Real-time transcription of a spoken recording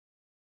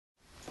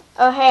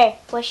Oh hey,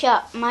 what's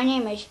up? My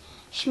name is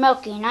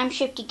Smokey and I'm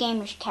Shifty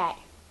Gamer's cat.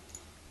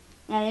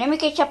 Now let me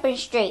get something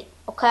straight,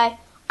 okay?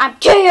 I'm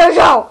 2 years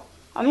old.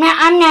 I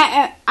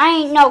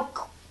ain't no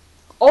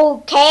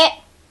old cat.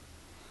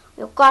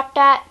 You got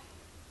that?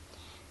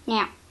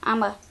 Now,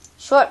 I'm a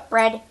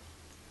shortbred.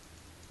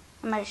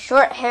 I'm a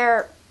short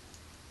hair,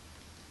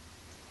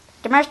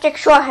 domestic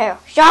short hair.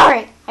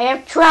 Sorry, I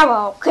have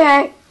trouble,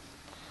 okay?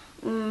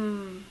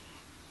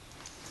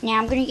 Now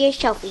I'm gonna get a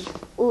selfie.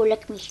 Ooh,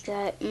 look at me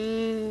strut.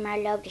 I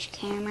love this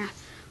camera.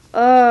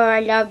 Oh, I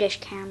love this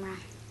camera.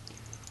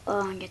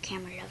 Oh, and the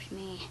camera loves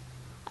me.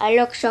 I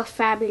look so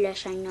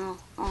fabulous, I know.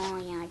 Oh,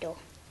 yeah, I do.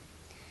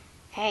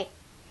 Hey.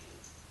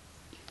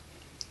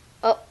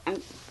 Oh,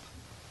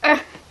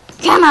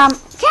 camera!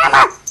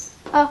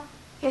 Oh,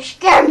 you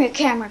scared me,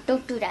 camera.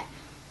 Don't do that.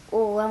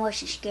 Oh, I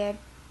wasn't scared.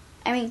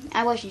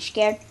 I wasn't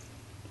scared.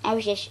 I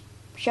was just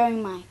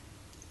showing my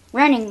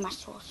running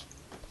muscles.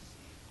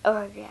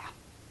 Oh, yeah.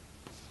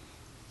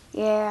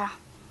 Yeah.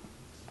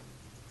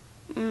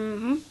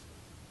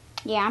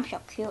 Yeah, I'm so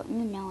cute, and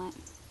you know it.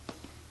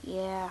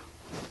 Yeah.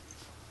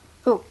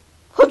 Who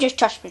just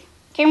touched me?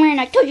 Came here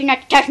and I told you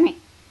not to touch me.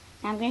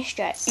 Now I'm gonna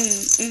strut.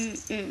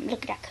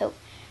 Look at that coat.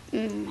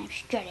 I'm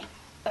strutting.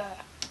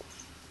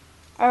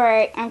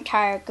 Alright, I'm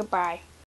tired. Goodbye.